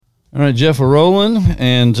All right, Jeff, we're rolling,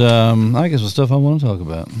 and I guess the stuff I want to talk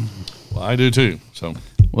about. Well, I do too. So,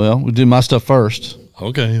 well, we do my stuff first.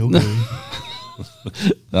 Okay. I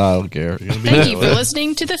don't care. Thank you for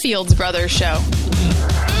listening to the Fields Brothers Show.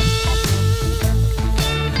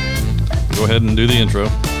 Go ahead and do the intro.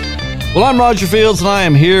 Well, I'm Roger Fields, and I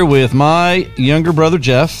am here with my younger brother,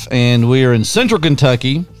 Jeff, and we are in Central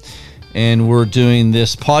Kentucky, and we're doing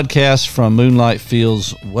this podcast from Moonlight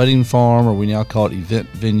Fields Wedding Farm, or we now call it Event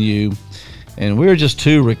Venue. And we're just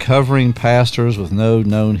two recovering pastors with no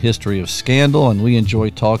known history of scandal, and we enjoy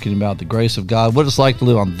talking about the grace of God, what it's like to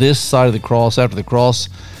live on this side of the cross after the cross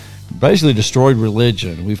basically destroyed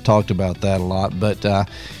religion. We've talked about that a lot. But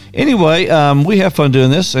anyway, we have fun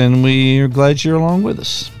doing this, and we're glad you're along with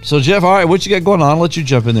us. So, Jeff, all right, what you got going on? I'll let you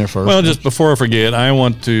jump in there first. Well, just before I forget, I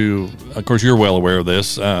want to, of course, you're well aware of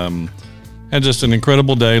this, had just an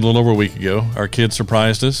incredible day a little over a week ago. Our kids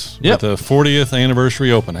surprised us with the 40th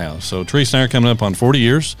anniversary open house. So Teresa and I are coming up on 40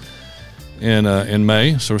 years in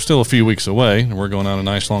May, so we're still a few weeks away, and we're going on a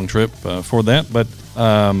nice long trip for that. But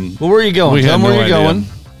well, where are you going? We Tell them where you're going.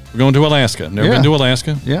 We're going to Alaska. Never been to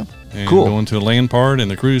Alaska. Yeah, and cool. Going to the land part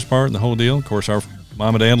and the cruise part and the whole deal. Of course, our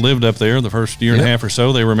mom and dad lived up there the first year and a half or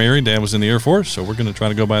so. They were married. Dad was in the Air Force, so we're going to try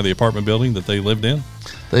to go by the apartment building that they lived in.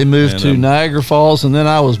 They moved to Niagara Falls, and then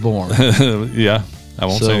I was born. Yeah. I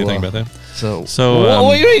won't say anything about that. So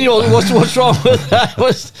what do you mean? What's wrong with that?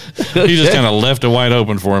 He just kind of left it wide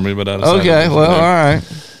open for me, but I decided. Okay, well, all right.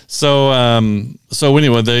 So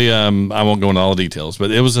anyway, they I won't go into all the details,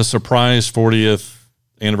 but it was a surprise 40th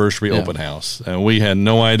anniversary open house, and we had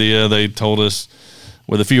no idea. They told us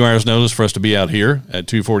with a few hours' notice for us to be out here at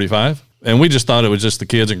 2:45. And we just thought it was just the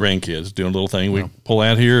kids and grandkids doing a little thing. We pull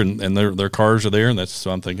out here, and their cars are there, and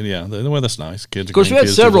so I'm thinking, well, that's nice. Kids. Of course, we had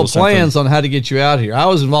several plans on how to get you out here. I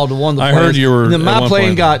was involved in one of the plans. I heard you were. And then my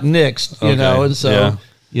plane got nixed, and so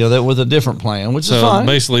that was a different plan, which is fine.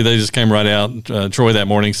 Basically, they just came right out. Troy that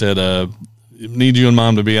morning said, "Need you and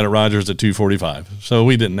Mom to be out at Rogers at 2:45." So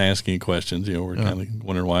we didn't ask any questions. We're kind of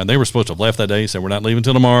wondering why. They were supposed to have left that day. Said we're not leaving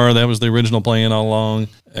till tomorrow. That was the original plan all along.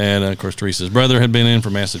 And of course, Teresa's brother had been in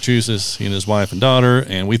from Massachusetts. He and his wife and daughter,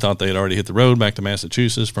 and we thought they had already hit the road back to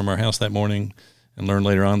Massachusetts from our house that morning, and learned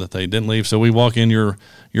later on that they didn't leave. So we walk in your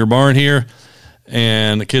barn here,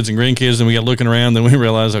 and the kids and grandkids, and we got looking around, then we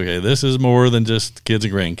realized, okay, this is more than just kids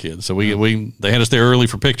and grandkids. So they had us there early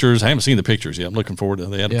for pictures. I haven't seen the pictures yet. I'm looking forward to.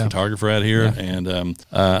 They had a photographer out here, and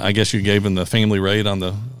I guess you gave them the family rate on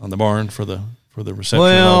the barn for the reception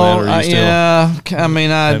and all that. Or you I mean,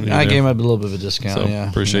 I gave up a little bit of a discount. So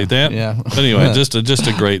appreciate that. Yeah. But anyway, just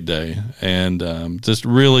a great day, and just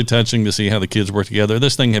really touching to see how the kids work together.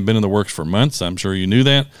 This thing had been in the works for months. I'm sure you knew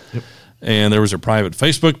that. Yep. And there was a private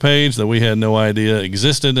Facebook page that we had no idea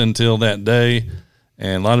existed until that day.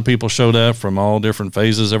 And a lot of people showed up from all different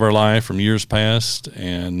phases of our life from years past.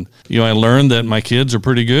 And, I learned that my kids are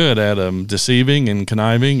pretty good at deceiving and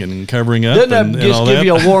conniving and covering up. Doesn't that just give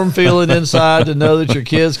you a warm feeling inside to know that your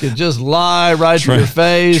kids could just lie right to your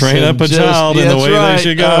face? Train up a child in the way they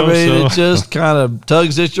should go. I mean, it just kind of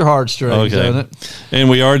tugs at your heartstrings, doesn't it? And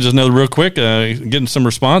we are, just another real quick, getting some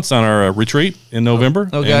response on our retreat in November.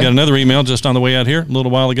 Okay. And got another email just on the way out here a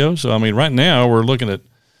little while ago. So, I mean, right now we're looking at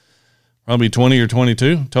probably 20 or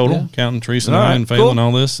 22 total, counting Teresa and I and Phelan and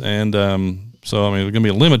all this. And so, I mean, there's going to be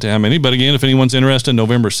a limit to how many. But again, if anyone's interested,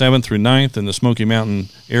 November 7th through 9th in the Smoky Mountain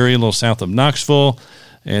area, a little south of Knoxville.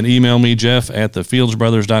 And email me, Jeff, at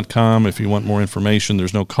thefieldsbrothers.com if you want more information.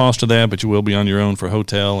 There's no cost to that, but you will be on your own for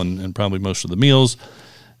hotel and probably most of the meals.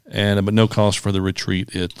 But no cost for the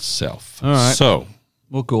retreat itself. All right. So.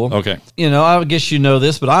 Well, cool. Okay. I guess you know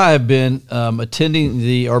this, but I have been attending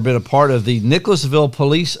been a part of the Nicholasville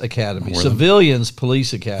Police Academy, Civilians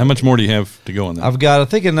Police Academy. How much more do you have to go on that? I've got, I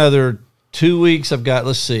think, another 2 weeks. I've got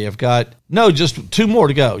just 2 more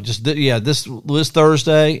to go. This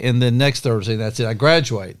Thursday and then next Thursday. That's it. I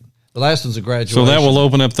graduate. The last one's a graduation. So that will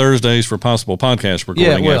open up Thursdays for possible podcast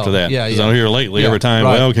recording after that. Yeah, Because I hear lately every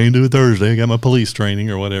time, can't do it Thursday. I got my police training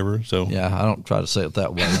or whatever. So yeah, I don't try to say it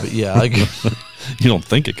that way, but you don't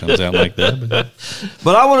think it comes out like that,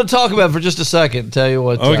 but I want to talk about it for just a second. Tell you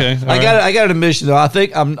what, okay, I got an admission though. I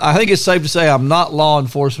think it's safe to say I'm not law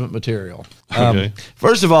enforcement material. Okay.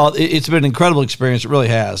 First of all, it's been an incredible experience. It really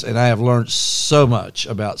has, and I have learned so much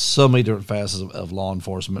about so many different facets of law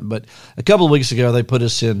enforcement. But a couple of weeks ago, they put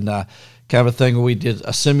us in kind of a thing where we did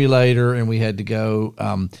a simulator, and we had to go.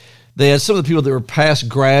 They had some of the people that were past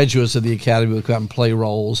graduates of the academy would come out and play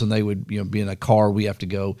roles, and they would be in a car. We have to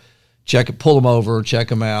go pull them over, check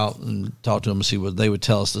them out, and talk to them and see what they would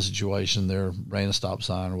tell us the situation. They ran a stop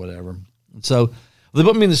sign or whatever. And so they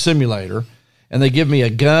put me in the simulator, and they give me a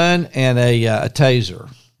gun and a taser.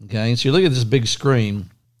 Okay, and so you look at this big screen,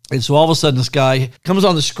 and so all of a sudden this guy comes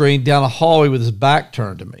on the screen down a hallway with his back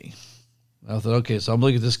turned to me. I thought, okay, so I'm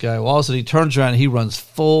looking at this guy. Well, all of a sudden he turns around and he runs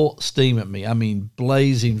full steam at me. I mean,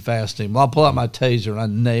 blazing fast steam. Well, I'll pull out my taser and I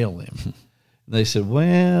nail him. And they said,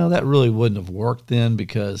 well, that really wouldn't have worked then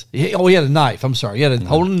because he had a knife. I'm sorry, he had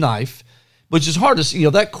holding a knife, which is hard to see.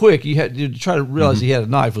 That quick, you had to try to realize he had a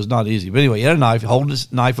knife was not easy. But anyway, he had a knife, holding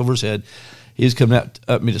his knife over his head. He was coming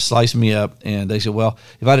at me to slice me up, and they said, well,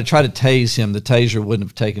 if I'd have tried to tase him, the taser wouldn't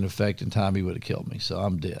have taken effect in time. He would have killed me, so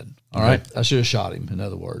I'm dead. All right? I should have shot him, in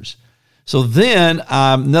other words. So then,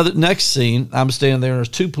 next scene, I'm standing there, and there's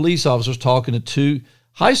two police officers talking to two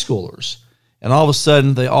high schoolers, and all of a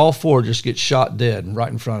sudden, they all four just get shot dead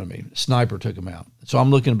right in front of me. A sniper took them out. So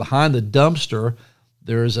I'm looking behind the dumpster.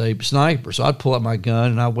 There's a sniper. So I pull out my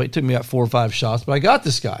gun, and I wait. It took me about 4 or 5 shots, but I got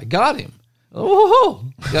this guy. Got him. Oh,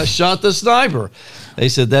 got shot the sniper. They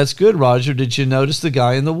said, that's good, Roger. Did you notice the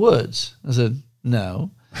guy in the woods? I said,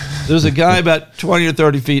 no. There's a guy about 20 or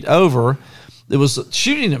 30 feet over that was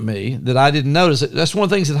shooting at me that I didn't notice. That's one of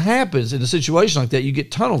the things that happens in a situation like that. You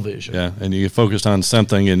get tunnel vision. Yeah, and you get focused on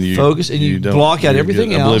something and you focus and you block out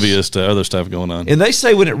everything else. Oblivious to other stuff going on. And they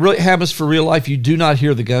say when it really happens for real life, you do not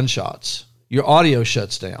hear the gunshots. Your audio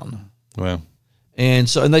shuts down. Wow. And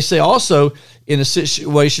they say also in a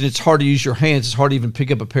situation, it's hard to use your hands. It's hard to even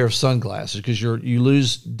pick up a pair of sunglasses because you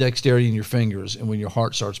lose dexterity in your fingers and when your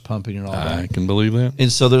heart starts pumping and all that. I can believe that.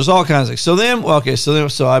 And so there's all kinds of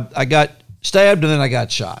things. So I got stabbed and then I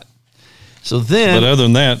got shot. So then, but other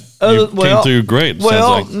than that, you came through great.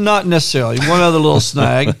 Not necessarily. One other little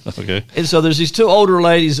snag. Okay. And so there's these two older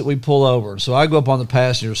ladies that we pull over. So I go up on the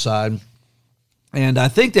passenger side, and I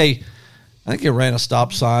think they ran a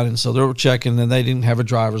stop sign, and so they were checking, and they didn't have a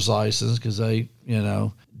driver's license because they,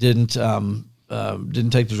 didn't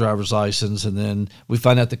take the driver's license, and then we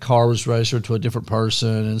find out the car was registered to a different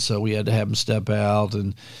person, and so we had to have them step out,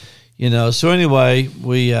 and so anyway,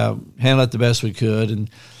 we handled it the best we could, and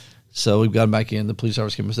so we've got them back in. The police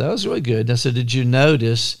officer came and said, that was really good. And I said, did you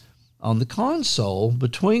notice on the console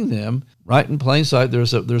between them, right in plain sight,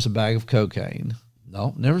 there's a bag of cocaine?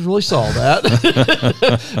 No, never really saw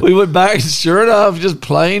that. We went back, and sure enough, just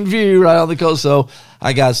plain view right on the coast. So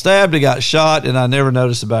I got stabbed, I got shot, and I never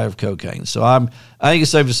noticed a bag of cocaine. So I think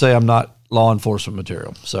it's safe to say I'm not law enforcement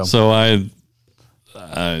material. So I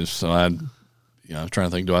was trying to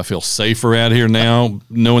think, do I feel safer out here now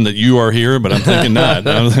knowing that you are here? But I'm thinking not.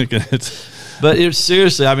 I'm thinking it's. But it's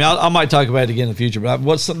seriously, I mean, I might talk about it again in the future,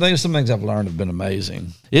 but some things I've learned have been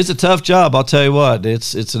amazing. It's a tough job, I'll tell you what.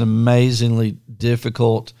 It's an amazingly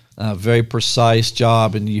difficult, very precise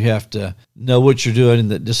job, and you have to know what you're doing,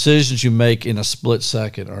 and the decisions you make in a split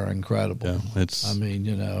second are incredible. Yeah,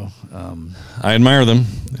 I admire them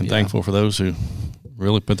and thankful for those who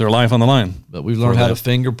really put their life on the line. But we've learned how to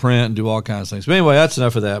fingerprint and do all kinds of things. But anyway, that's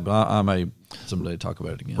enough of that, but I may someday talk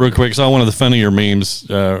about it again. Real quick, saw one of the funnier memes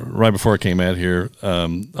right before I came out here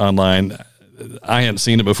online. I hadn't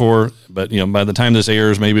seen it before, but by the time this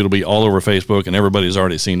airs, maybe it'll be all over Facebook and everybody's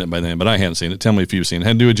already seen it by then. But I hadn't seen it. Tell me if you've seen it. It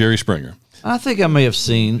had to do with Jerry Springer. I think I may have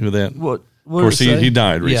seen who that. What of course, he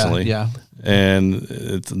died recently. Yeah. And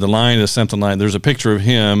the line is something like, there's a picture of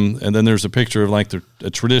him, and then there's a picture of a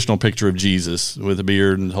traditional picture of Jesus with a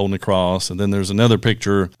beard and holding a cross, and then there's another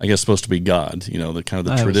picture, I guess supposed to be God, the kind of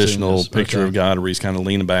the traditional picture of God where he's kind of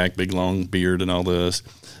leaning back, big long beard and all this.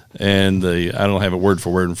 And I don't have it word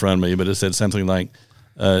for word in front of me, but it said something like,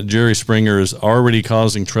 Jerry Springer is already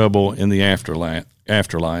causing trouble in the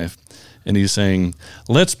afterlife. And he's saying,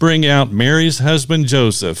 let's bring out Mary's husband,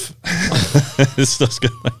 Joseph.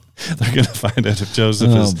 They're going to find out if Joseph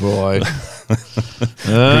is really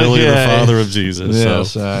the father of Jesus.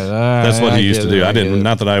 Yes, so right. That's what he used to do. I didn't,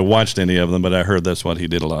 not that I watched any of them, but I heard that's what he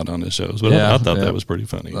did a lot on his shows. But I thought that was pretty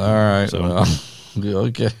funny. All right. So.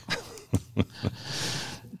 Okay.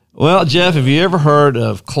 Well, Jeff, have you ever heard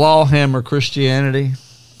of Clawhammer Christianity?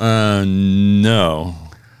 No.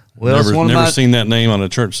 Well, never seen that name on a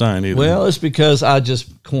church sign either. Well, it's because I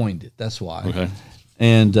just coined it. That's why. Okay.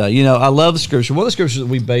 And, I love the scripture. One of the scriptures that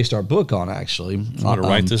we based our book on, actually. I'm going to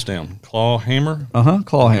write this down. Clawhammer?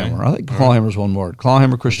 Clawhammer. Okay. I think Clawhammer is one word.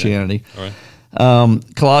 Clawhammer Christianity. Okay. All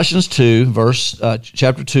right. Colossians 2,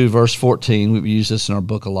 chapter 2, verse 14. We've used this in our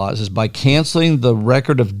book a lot. It says, by canceling the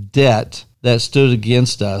record of debt that stood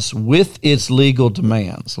against us with its legal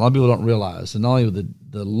demands. A lot of people don't realize that not only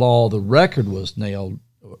the law, the record was nailed,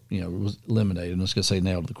 it was eliminated. I'm just going to say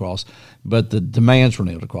nailed to the cross, but the demands were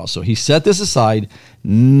nailed to the cross. So he set this aside,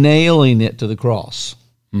 nailing it to the cross.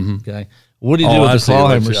 Mm-hmm. Okay. What do you do with the claw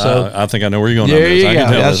hammer? So I think I know where you're going. There you I go.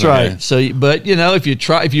 can tell That's this, right. okay. So, but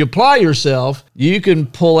if you apply yourself, you can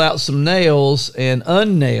pull out some nails and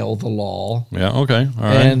unnail the law. Yeah. Okay. All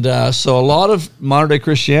right. And so a lot of modern day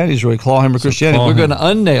Christianity is really claw hammer Christianity. We're going to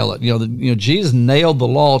unnail it. Jesus nailed the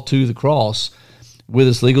law to the cross with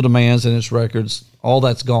its legal demands and its records. All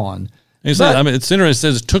that's gone. It's interesting. It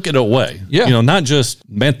says took it away. Yeah. Not just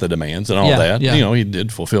met the demands and all that. Yeah. He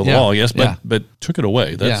did fulfill the law, yes, but took it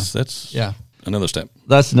away. That's another step.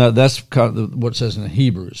 That's kind of what it says in the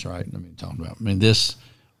Hebrews, right? This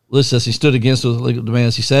says he stood against the legal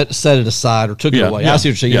demands. He set it aside or took it away. I see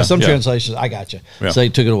what you're saying. Some translations, I got you. Say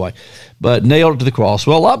took it away, but nailed it to the cross.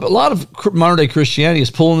 Well, a lot of modern day Christianity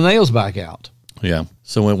is pulling the nails back out. Yeah.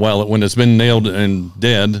 So when it's been nailed and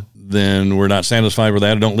dead, then we're not satisfied with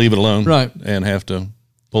that. Don't leave it alone, right? And have to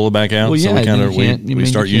pull it back out. Well, so we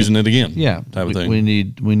start using it again. Yeah, type of thing. We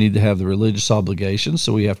need to have the religious obligation,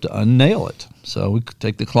 so we have to unnail it. So we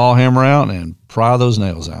take the claw hammer out and pry those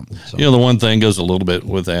nails out. So. The one thing goes a little bit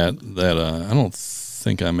with that I don't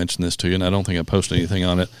think I mentioned this to you, and I don't think I posted anything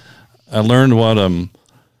on it. I learned what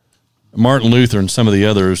Martin Luther and some of the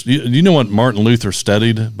others. Do you know what Martin Luther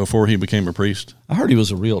studied before he became a priest? I heard he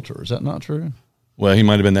was a realtor. Is that not true? Well, he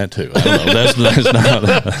might have been that too. I don't know.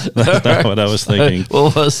 That's not what I was thinking.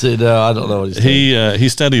 Well, let's see. No, I don't know what he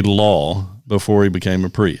studied law before he became a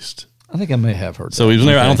priest. I think I may have heard. So he was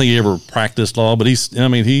never. I don't think he ever practiced law, but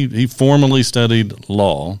he formally studied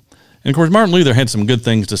law. And of course, Martin Luther had some good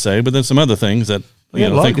things to say, but then some other things that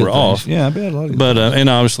I think were off. Yeah, I bet a lot of good but and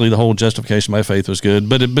obviously the whole justification by faith was good,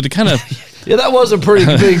 but it kind of that was a pretty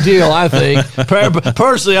big deal. I think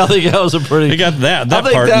personally, I think that was a pretty. He got that. I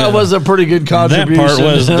think part, that was a pretty good contribution. That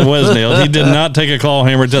part was nailed. He did not take a claw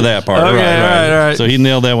hammer to that part. Okay, right. So he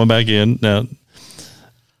nailed that one back in. Now, did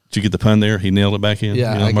you get the pun there? He nailed it back in.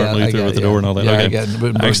 Yeah, Martin Luther with the door and all that. Yeah, okay.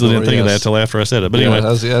 I actually didn't think of that till after I said it. But anyway,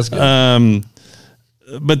 that's good.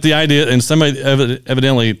 But the idea, and somebody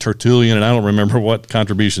evidently Tertullian, and I don't remember what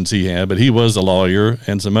contributions he had, but he was a lawyer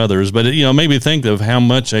and some others. But it made me think of how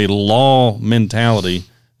much a law mentality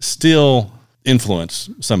still influence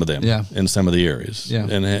some of them in some of the areas. Yeah.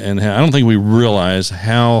 And I don't think we realize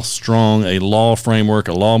how strong a law framework,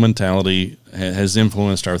 a law mentality has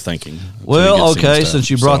influenced our thinking. Well, okay, since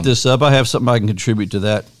you brought this up, I have something I can contribute to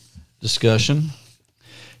that discussion.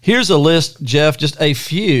 Here's a list, Jeff, just a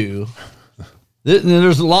few.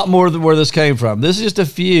 There's a lot more than where this came from. This is just a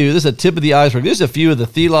few. This is a tip of the iceberg. This is a few of the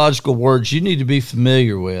theological words you need to be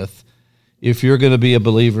familiar with if you're going to be a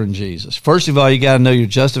believer in Jesus. First of all, you got to know your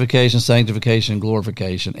justification, sanctification, and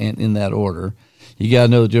glorification, and in that order. You got to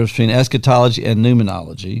know the difference between eschatology and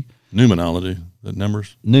pnoumenology. Pneumonology, the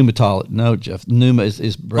numbers? Pneumatology. No, Jeff. Pneuma is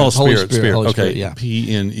Holy Spirit. Holy okay. Spirit, yeah.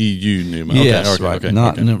 P-N-E-U, pneuma. Yes, okay, right. Okay,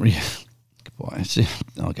 not pneuma. Yeah. Boy, see.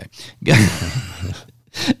 Okay.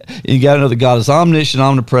 You got to know that God is omniscient,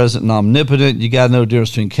 omnipresent, and omnipotent. You got to know the difference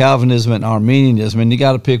between Calvinism and Arminianism, and you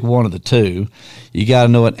got to pick one of the two. You got to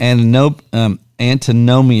know what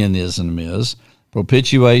antinomianism is: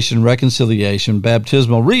 propitiation, reconciliation,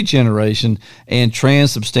 baptismal regeneration, and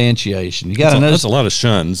transubstantiation. You got to know that's a lot of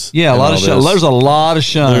shuns. Yeah, a lot of shuns. There's a lot of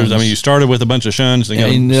shuns. You started with a bunch of shuns,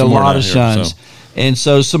 and a lot of shuns. So. And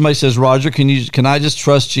so somebody says, Roger, can I just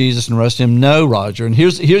trust Jesus and rest him? No, Roger. And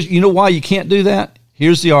here's you know why you can't do that?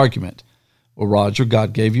 Here's the argument. Well, Roger,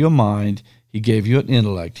 God gave you a mind. He gave you an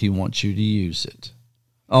intellect. He wants you to use it.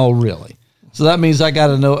 Oh, really? So that means I got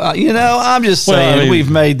to know. I'm just saying we've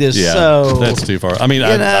made this so. That's too far. I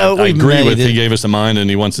agree with he gave us a mind and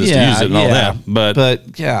he wants us to use it and all that.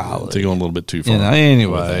 But yeah, it's going a little bit too far.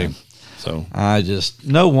 Anyway. So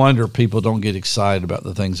no wonder people don't get excited about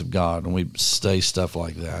the things of God when we say stuff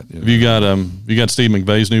like that. Have you got Steve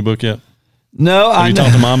McVeigh's new book yet? No, Have you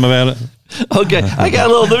talked to Mom about it? Okay, I got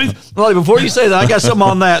a little. Before you say that, I got something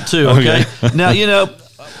on that too. Okay, now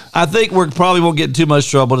I think we probably won't get in too much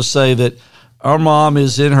trouble to say that our mom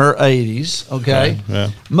is in her 80s. Okay,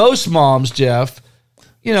 yeah. Most moms, Jeff,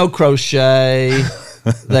 crochet,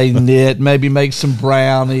 they knit, maybe make some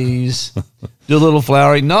brownies, do a little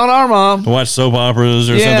flowering. Not our mom. Watch soap operas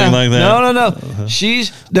or something like that. No.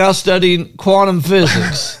 She's now studying quantum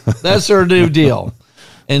physics. That's her new deal.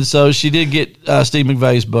 And so she did get Steve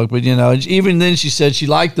McVeigh's book, but even then she said she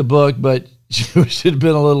liked the book, but she should have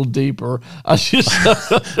been a little deeper. I didn't hear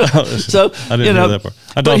that part.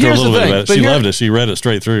 I talked to her a little bit about it. She loved it. She read it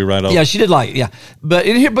straight through right off. Yeah, she did like it. Yeah, but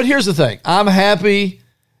here's the thing. I'm happy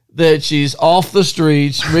that she's off the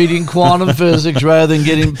streets reading quantum physics rather than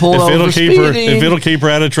getting pulled over for speeding. If it'll keep her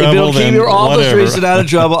out of trouble, if it'll keep her off the streets and out of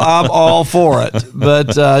trouble, I'm all for it.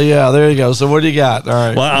 But there you go. So what do you got? All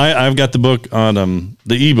right. Well, I've got the book on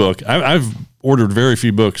the ebook. I've ordered very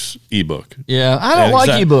few books ebook. Yeah, I don't like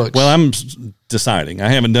ebooks. Well, I'm deciding. I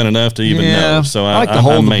haven't done enough to even know, so I like to I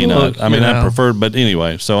hold may the book, not. I mean, I prefer, but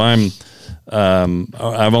anyway. So I've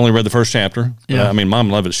only read the first chapter. Yeah. I mean, Mom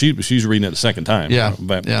loved it. She's reading it the second time. Yeah.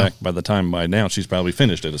 Back by the time by now, she's probably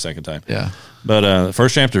finished it a second time. Yeah. But the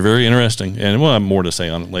first chapter, very interesting, and we'll have more to say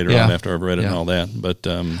on it later on after I've read it and all that. But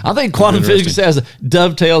I think quantum physics has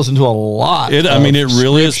dovetails into a lot. It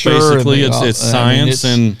really is basically it's science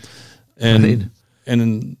and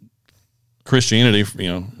Christianity.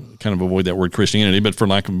 Kind of avoid that word Christianity, but for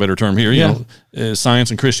lack of a better term here,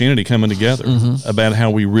 science and Christianity coming together about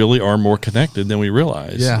how we really are more connected than we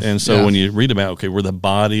realize. Yeah. And so when you read about, okay, we're the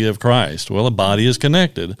body of Christ. Well, the body is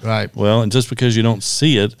connected. Right. Well, and just because you don't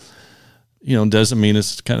see it, doesn't mean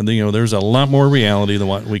it's kind of, there's a lot more reality than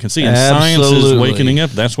what we can see. And science is wakening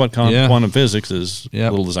up. That's what quantum physics is,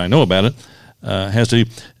 little as I know about it, has to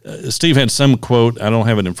do. Steve had some quote, I don't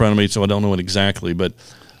have it in front of me, so I don't know it exactly, but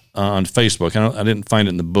on Facebook. I didn't find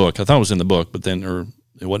it in the book. I thought it was in the book, but then, or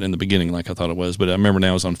it wasn't in the beginning like I thought it was, but I remember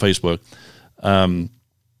now it's on Facebook. A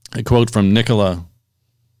quote from Nikolai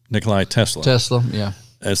Tesla. Tesla, yeah.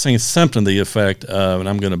 Saying something to the effect of, and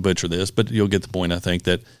I'm going to butcher this, but you'll get the point, I think,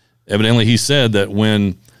 that evidently he said that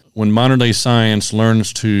when modern day science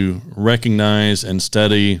learns to recognize and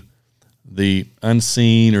study the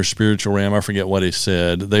unseen or spiritual realm, I forget what he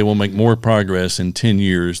said, they will make more progress in 10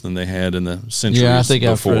 years than they had in the centuries I think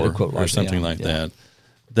before, I've read a quote or something like that.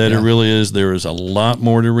 It really is, there is a lot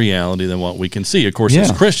more to reality than what we can see. Of course,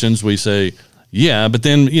 as Christians, we say, but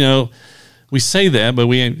then, we say that, but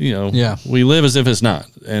we live as if it's not.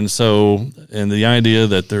 And so, and the idea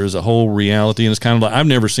that there's a whole reality, and it's kind of like, I've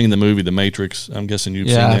never seen the movie The Matrix. I'm guessing you've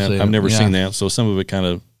seen that. I've never seen that. So some of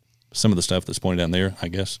the stuff that's pointed out there, I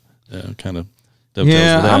guess, kind of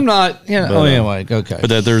dovetails with that. I'm not. Anyway, okay. But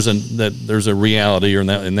that there's a reality, or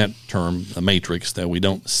in that term, a matrix that we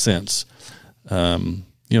don't sense.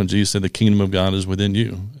 Jesus said the kingdom of God is within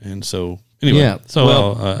you, and so anyway.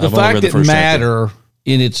 So the fact that matter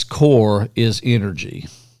in its core is energy.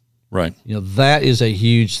 Right. That is a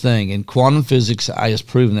huge thing, and quantum physics has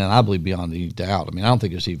proven that. I believe beyond any doubt. I mean, I don't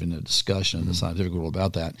think there's even a discussion in the scientific world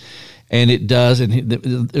about that. And it does, and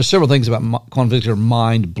there's several things about quantum physics that are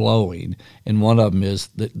mind-blowing, and one of them is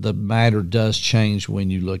that the matter does change when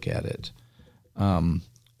you look at it. And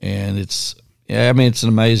it's an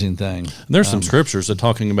amazing thing. There's some scriptures that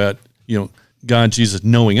talking about, God, Jesus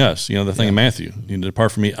knowing us, the thing in Matthew,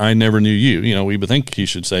 depart from me, I never knew you. We would think he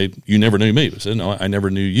should say, you never knew me. But said, no, I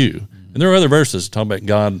never knew you. And there are other verses that talk about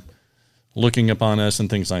God looking upon us and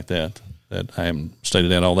things like that I haven't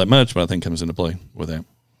stated that all that much, but I think comes into play with that.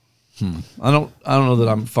 I don't know that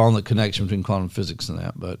I'm following the connection between quantum physics and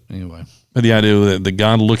that, but anyway. But the idea that the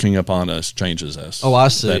God looking upon us changes us. Oh, I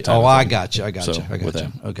see. Oh, I got you.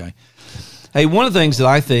 Okay. Hey, one of the things that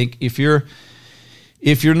I think, if you're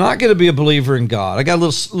not going to be a believer in God, I got a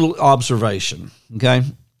little observation, okay?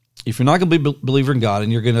 If you're not going to be a believer in God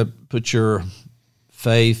and you're going to put your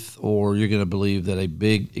faith, or you're going to believe that a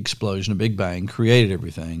big explosion, a big bang, created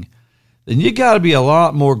everything, then you got to be a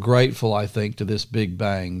lot more grateful, I think, to this Big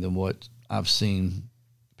Bang than what I've seen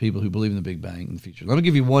people who believe in the Big Bang in the future. Let me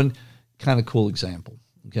give you one kind of cool example,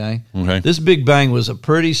 okay? This Big Bang was a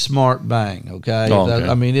pretty smart bang, okay?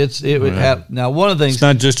 I mean, would have, now one of the things... It's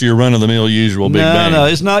not just your run-of-the-mill usual Big Bang. No,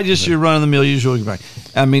 it's not just your run-of-the-mill usual Big Bang.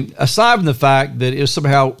 I mean, aside from the fact that it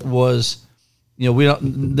somehow was... there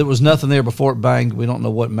was nothing there before it banged. We don't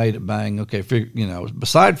know what made it bang. Okay,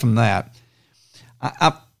 aside from that,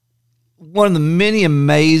 one of the many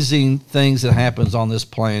amazing things that happens on this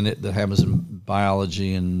planet, that happens in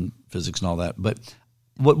biology and physics and all that, but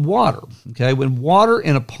when water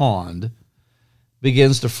in a pond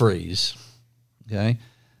begins to freeze, okay,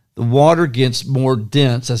 the water gets more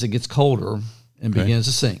dense as it gets colder and begins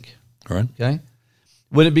to sink. All right. Okay.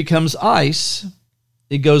 When it becomes ice,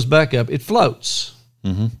 it goes back up. It floats.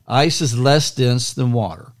 Ice is less dense than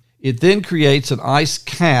water. It then creates an ice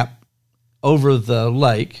cap over the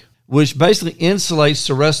lake, which basically insulates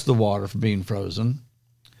the rest of the water from being frozen,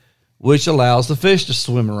 which allows the fish to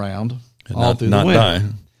swim around all through the winter. Die.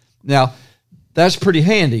 Now, that's pretty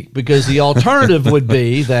handy, because the alternative would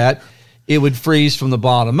be that it would freeze from the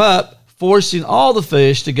bottom up, forcing all the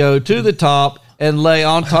fish to go to the top and lay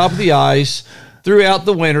on top of the ice throughout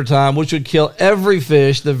the wintertime, which would kill every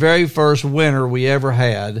fish the very first winter we ever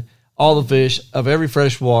had. All the fish of every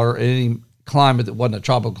freshwater in any climate that wasn't a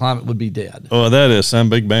tropical climate would be dead. Oh, that is some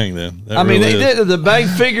big bang then. They did. The bank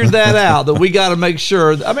figured that out, that we got to make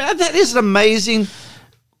sure. I mean, that is an amazing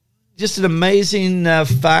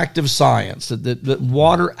fact of science, that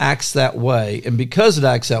water acts that way. And because it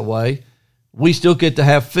acts that way, we still get to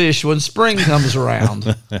have fish when spring comes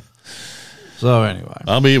around. So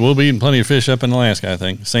anyway, we'll be eating plenty of fish up in Alaska. I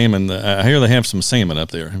think salmon. I hear they have some salmon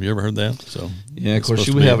up there. Have you ever heard that? So yeah, of course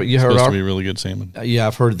we have. You heard supposed to be really good salmon. Yeah,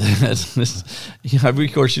 I've heard that. Yeah,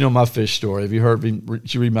 of course, you know my fish story. Have you heard?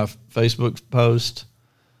 Did you read my Facebook post?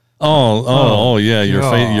 Oh yeah,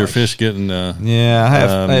 your fish getting. Yeah,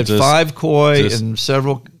 I have 5 koi and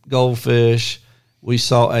several goldfish. We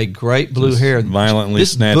saw a great blue heron violently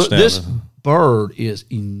snatched out. This bird is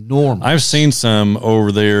enormous. I've seen some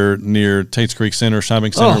over there near Tate's Creek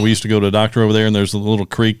Shopping Center. We used to go to a doctor over there, and there's a little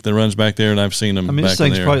creek that runs back there, and I've seen them. I mean, this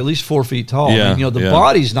thing's probably at least 4 feet tall. Yeah, I mean, the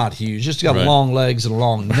body's not huge; just got long legs and a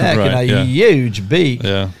long neck right, and a huge beak.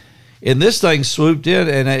 Yeah, and this thing swooped in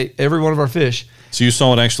and ate every one of our fish. So you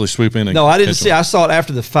saw it actually swoop in? No, I didn't see. I saw it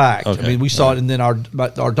after the fact. Okay. I mean, we saw it, and then our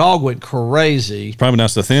dog went crazy. It's probably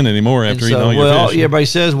not so thin anymore after eating all your fish. Everybody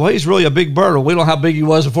says, well, he's really a big bird. Well, we don't know how big he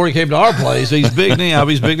was before he came to our place. He's big now.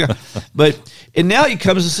 He's big now. And now he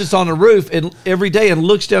comes and sits on the roof and every day and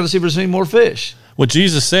looks down to see if there's any more fish. Well,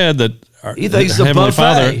 Jesus said that He thinks the Heavenly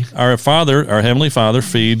Father, our Heavenly Father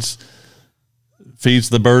feeds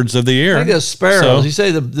the birds of the air. I think it's sparrows. You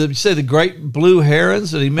say the great blue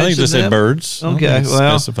herons that he mentioned. I think just said birds. Okay,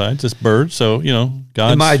 well, specified just birds. So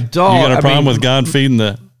God. My dog. You got a problem with God feeding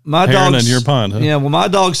the heron in your pond? Huh? Yeah. Well, my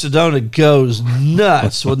dog Sedona goes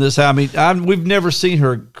nuts when this. I mean, we've never seen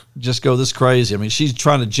her just go this crazy. I mean, she's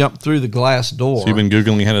trying to jump through the glass door. So you've been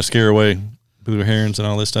Googling how to scare away blue herons and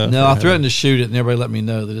all this stuff? No, I threatened to shoot it, and everybody let me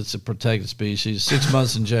know that it's a protected species. 6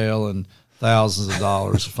 months in jail and thousands of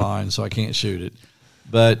dollars fine, so I can't shoot it.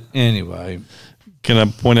 But anyway, can I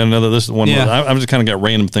point out another? This one. Yeah. I've just kind of got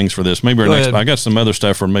random things for this. Maybe I got some other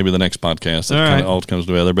stuff for maybe the next podcast that kind of all comes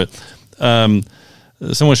together. But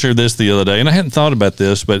someone shared this the other day, and I hadn't thought about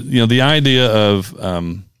this. But the idea of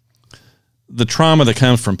the trauma that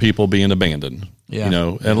comes from people being abandoned. Yeah.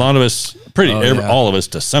 A lot of us, all of us,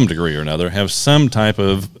 to some degree or another, have some type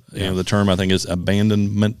of the term I think is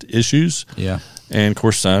abandonment issues. Yeah. And of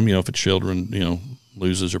course, some if it's children,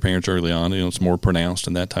 loses their parents early on, it's more pronounced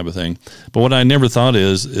and that type of thing. But what I never thought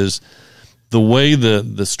is the way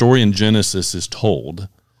the story in Genesis is told,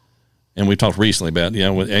 and we talked recently about,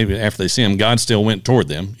 after they see him, God still went toward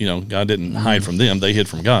them. God didn't hide from them; they hid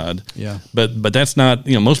from God. Yeah. But that's not.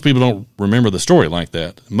 Most people don't remember the story like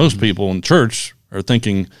that. Most people in church are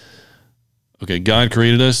thinking, okay, God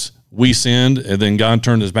created us, we sinned, and then God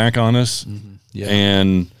turned His back on us. Yeah.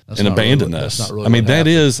 And abandoned us. That's not really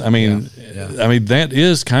that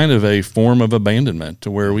is kind of a form of abandonment,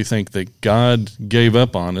 to where we think that God gave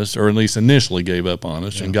up on us, or at least initially gave up on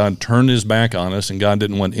us, and God turned His back on us, and God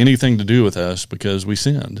didn't want anything to do with us because we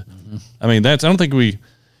sinned. Mm-hmm. I mean, I don't think we,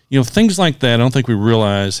 things like that, I don't think we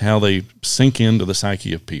realize how they sink into the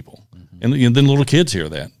psyche of people. Mm-hmm. And then little kids hear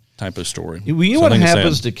that type of story. You know what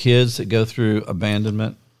happens to kids that go through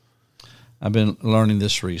abandonment? I've been learning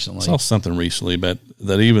this recently. I saw something recently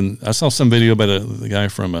I saw some video about the guy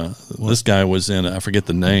from this guy was in, I forget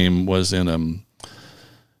the name, was in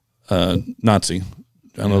Nazi. I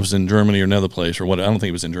don't know if it was in Germany or another place or what. I don't think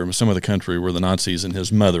it was in Germany, some other country where the Nazis, and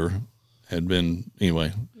his mother had been,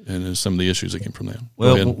 anyway, and some of the issues that came from that.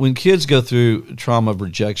 Well, when kids go through trauma of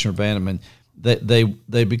rejection or abandonment,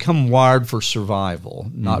 they become wired for survival,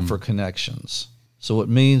 not for connections. So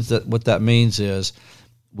what that means is,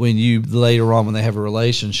 when you later on, when they have a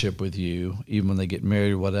relationship with you, even when they get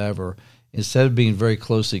married or whatever, instead of being very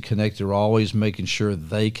closely connected, they're always making sure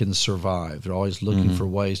they can survive. They're always looking for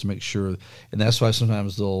ways to make sure, and that's why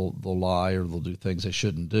sometimes they'll lie or they'll do things they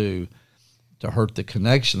shouldn't do to hurt the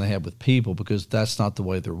connection they have with people, because that's not the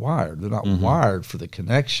way they're wired. They're not wired for the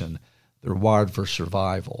connection. They're wired for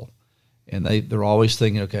survival. And they're always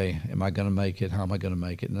thinking, okay, am I going to make it? How am I going to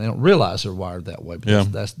make it? And they don't realize they're wired that way,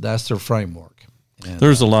 because that's their framework. And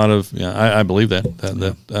there's a lot of, I believe that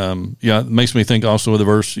it makes me think also of the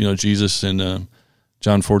verse, Jesus in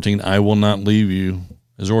John 14, I will not leave you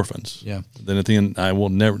as orphans. Yeah. Then at the end, I will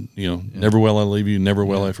never, never will I leave you, never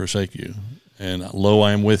will I forsake you. And lo,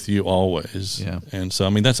 I am with you always. Yeah. And so,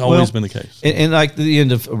 that's always been the case. And like the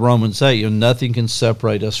end of Romans 8, nothing can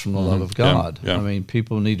separate us from the love of God. Yeah.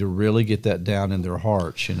 People need to really get that down in their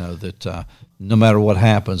hearts, that no matter what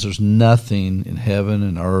happens, there's nothing in heaven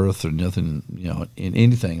and earth, or nothing, in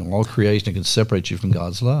anything, all creation that can separate you from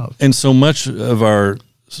God's love. And so much of our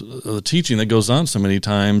teaching that goes on so many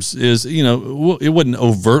times is, it wouldn't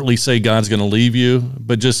overtly say God's going to leave you,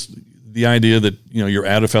 but just the idea that, you're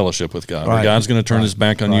out of fellowship with God, or God's going to turn His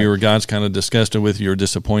back on you, or God's kind of disgusted with you or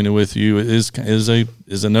disappointed with you is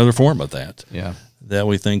another form of that. Yeah. That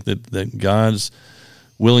we think that God's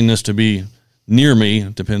willingness to be near me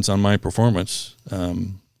depends on my performance.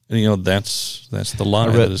 And And, that's the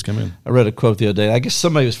lie that has come in. I read a quote the other day. I guess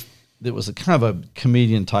it was a kind of a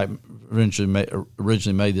comedian type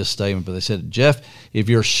originally made this statement, but they said, Jeff, if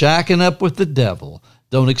you're shacking up with the devil,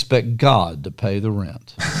 don't expect God to pay the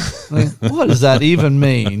rent. What does that even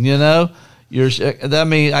mean?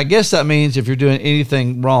 I guess that means if you're doing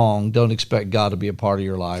anything wrong, don't expect God to be a part of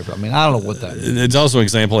your life. I don't know what that means. It's also an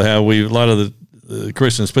example of how a lot of the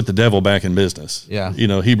Christians put the devil back in business. Yeah.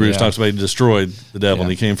 Hebrews talks about he destroyed the devil,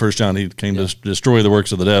 and he came, 1 John, he came to destroy the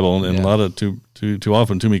works of the devil, and a lot of, too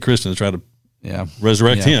often, too many Christians try to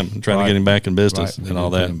resurrect him and try to get him back in business and all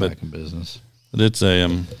that. But back in business. But it's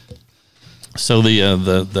a so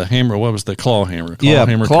the hammer. What was the claw hammer? Claw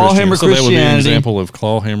hammer Christianity. So that would be an example of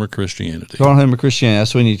claw hammer Christianity. Claw hammer Christianity.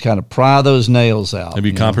 That's when you kind of pry those nails out. Have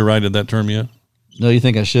you copyrighted that term yet? No, you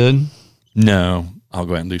think I should? No, I'll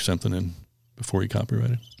go out and do something before you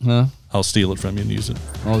copyright it. Huh? I'll steal it from you and use it.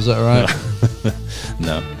 Oh, is that right?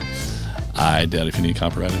 No. I doubt if you need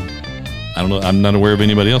copyrighted. I don't know. I'm not aware of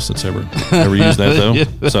anybody else that's ever used that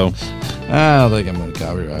though. So I don't think I'm going to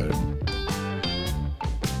copyright it.